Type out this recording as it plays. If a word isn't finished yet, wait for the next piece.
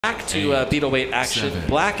Back to Beetleweight action.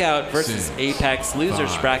 Blackout versus Apex.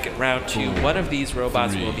 Losers bracket round 2. One of these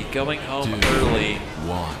robots will be going home early.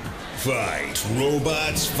 Fight,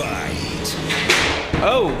 robots, fight.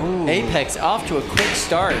 Oh, ooh. Apex off to a quick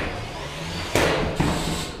start.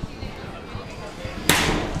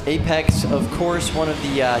 Apex, of course, one of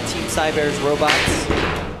the Team Cyber's robots.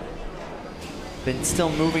 Been still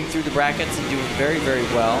moving through the brackets and doing very, very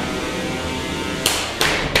well.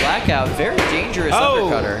 Blackout, very dangerous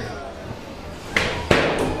undercutter.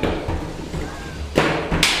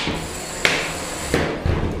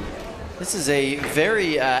 This is a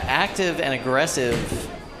very active and aggressive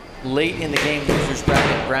late in the game losers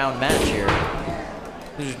bracket round match here.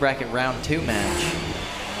 Losers bracket round 2 match.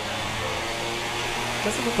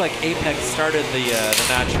 Doesn't look like Apex started the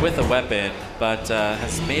match with a weapon, but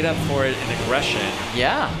has made up for it in aggression.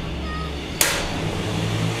 Yeah.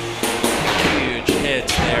 Huge hit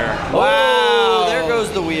there. Wow! There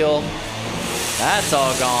goes the wheel. That's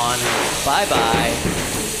all gone. Bye-bye.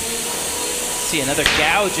 See another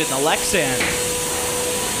gouge in the Lexan.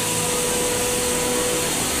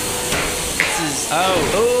 This is...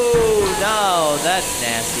 Oh, no. That's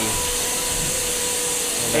nasty.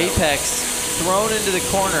 Apex thrown into the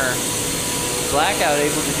corner. Blackout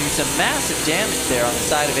able to do some massive damage there on the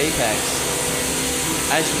side of Apex.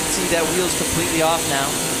 As you can see, that wheel's completely off now.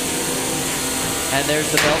 And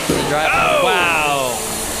there's the belt for the driver. Oh! Wow.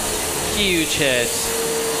 Huge hit.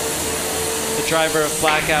 The driver of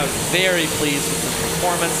Blackout very pleased with the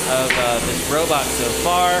performance of this robot so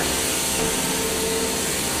far.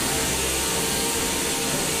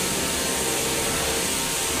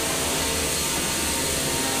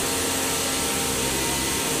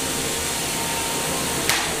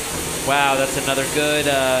 Wow, that's another good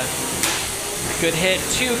hit.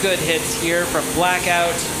 2 good hits here from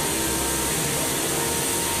Blackout.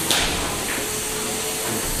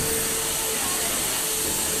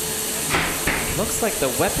 Looks like the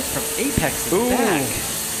weapon from Apex is back.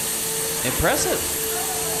 Impressive.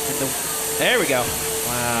 There we go.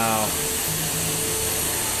 Wow.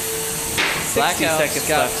 60 seconds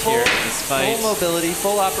left here in this fight. Full mobility,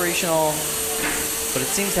 full operational, but it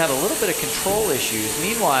seems to have a little bit of control issues.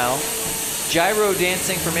 Meanwhile, gyro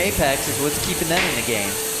dancing from Apex is what's keeping them in the game.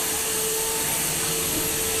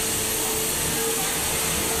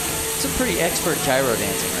 Some pretty expert gyro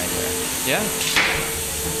dancing right there. Yeah.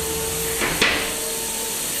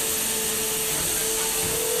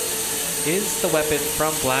 Is the weapon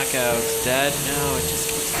from Blackout dead? No, it just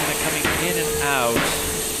keeps kind of coming in and out.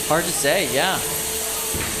 Hard to say, yeah.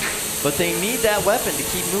 But they need that weapon to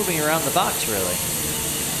keep moving around the box, really.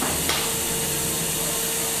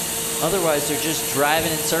 Otherwise, they're just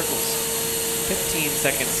driving in circles. 15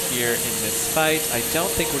 seconds here in this fight. I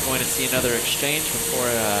don't think we're going to see another exchange before...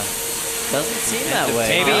 Doesn't seem that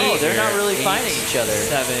way. Maybe. No, they're not really finding each other.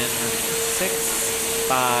 7, 6,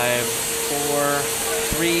 5,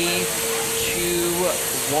 4, 3, 2,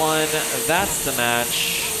 1. That's the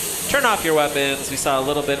match. Turn off your weapons. We saw a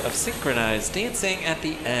little bit of synchronized dancing at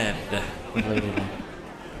the end.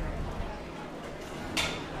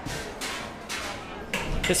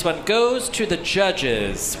 This one goes to the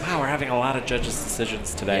judges. Wow, we're having a lot of judges'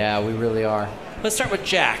 decisions today. Yeah, we really are. Let's start with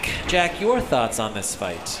Jack. Jack, your thoughts on this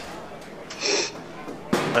fight?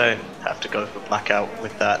 I have to go for Blackout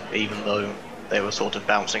with that, even though they were sort of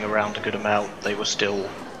bouncing around a good amount. They were still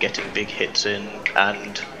getting big hits in,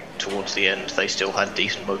 and towards the end they still had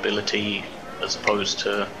decent mobility, as opposed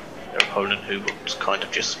to their opponent who was kind of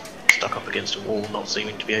just stuck up against a wall, not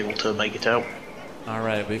seeming to be able to make it out. All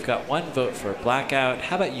right, we've got 1 vote for Blackout.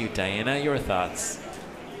 How about you, Diana? Your thoughts?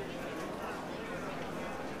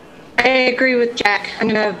 I agree with Jack. I'm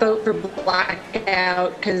going to vote for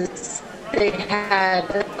Blackout because they had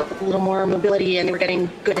a little more mobility and they were getting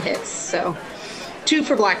good hits. So 2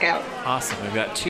 for Blackout. Awesome. We've got 2